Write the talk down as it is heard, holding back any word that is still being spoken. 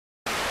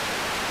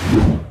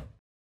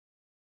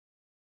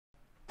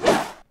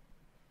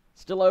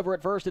Still over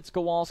at first, it's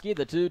Kowalski,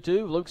 the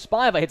 2-2. Luke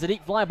Spiva hits a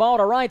deep fly ball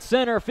to right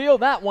center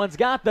field. That one's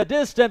got the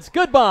distance.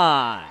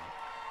 Goodbye.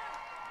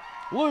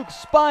 Luke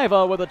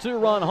Spiva with a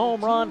 2-run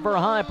home run for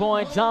High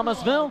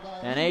Point-Thomasville.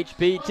 And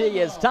HPT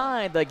has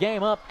tied the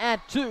game up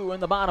at 2 in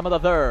the bottom of the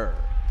third.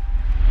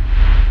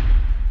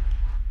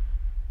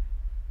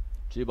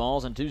 2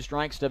 balls and 2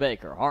 strikes to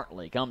Baker.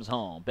 Hartley comes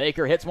home.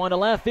 Baker hits one to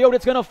left field.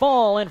 It's going to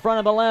fall in front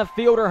of the left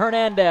fielder,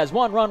 Hernandez.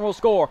 1 run will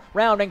score.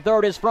 Rounding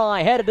third is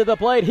Fry. Headed to the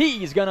plate.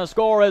 He's going to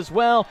score as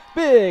well.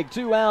 Big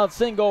 2-out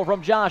single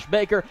from Josh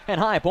Baker. And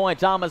High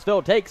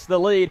Point-Thomasville takes the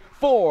lead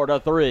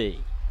 4-3.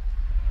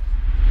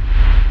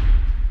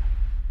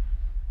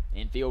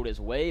 Infield is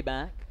way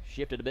back.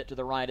 Shifted a bit to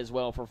the right as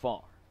well for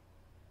Farr.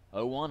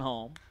 0-1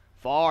 home.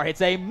 Farr hits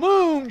a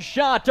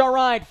moonshot to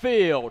right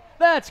field.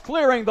 That's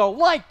clearing the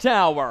light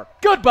tower.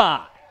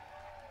 Goodbye.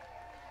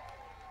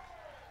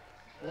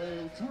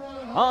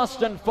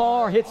 Austin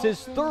Farr hits his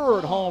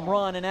 3rd home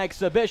run in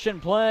exhibition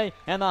play,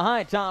 and the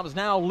HiToms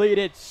now lead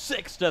it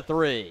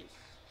 6-3.